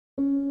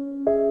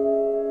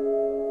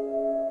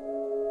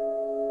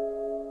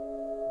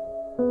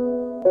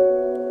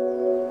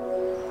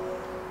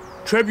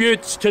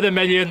tributes to the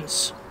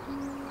millions.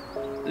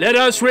 Let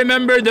us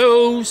remember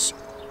those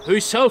who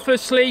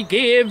selflessly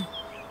gave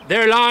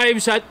their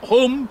lives at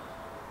home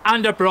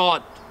and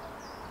abroad,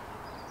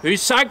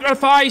 whose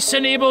sacrifice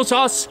enables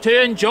us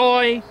to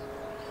enjoy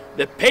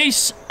the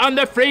peace and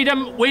the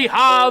freedom we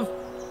have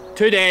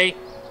today.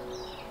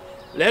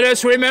 Let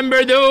us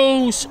remember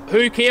those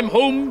who came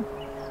home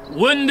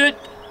wounded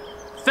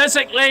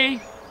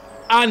physically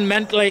and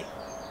mentally,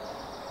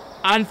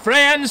 and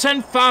friends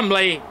and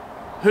family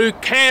who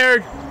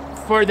cared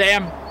for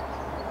them.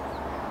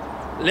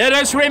 Let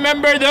us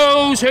remember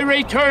those who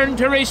returned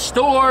to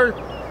restore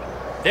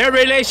their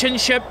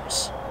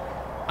relationships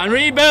and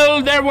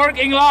rebuild their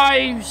working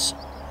lives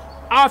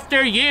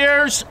after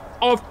years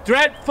of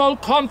dreadful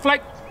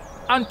conflict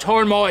and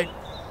turmoil.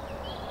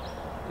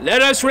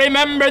 Let us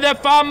remember the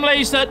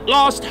families that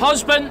lost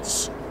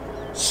husbands,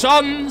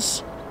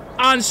 sons,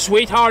 and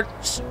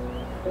sweethearts.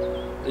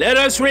 Let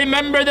us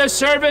remember the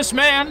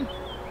servicemen,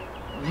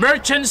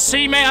 merchant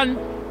seamen,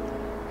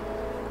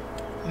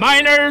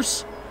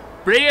 miners,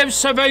 brave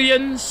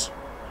civilians,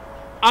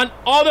 and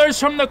others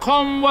from the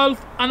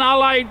Commonwealth and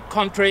Allied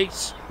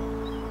countries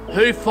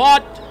who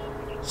fought,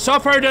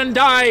 suffered, and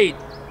died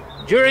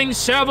during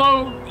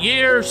several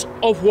years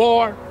of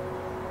war.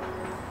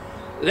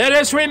 Let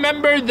us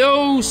remember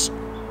those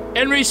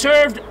in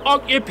reserved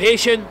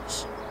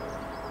occupations,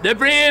 the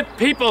brave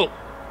people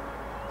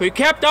who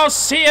kept us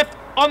safe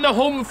on the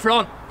home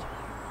front,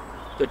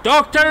 the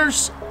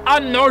doctors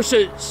and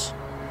nurses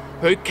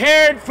who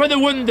cared for the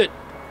wounded,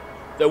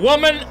 the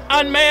women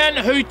and men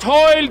who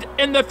toiled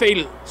in the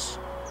fields,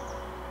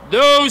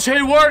 those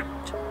who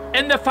worked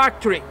in the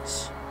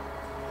factories,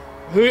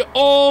 who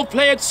all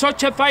played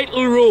such a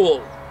vital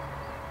role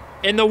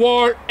in the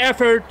war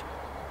effort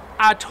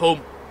at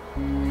home.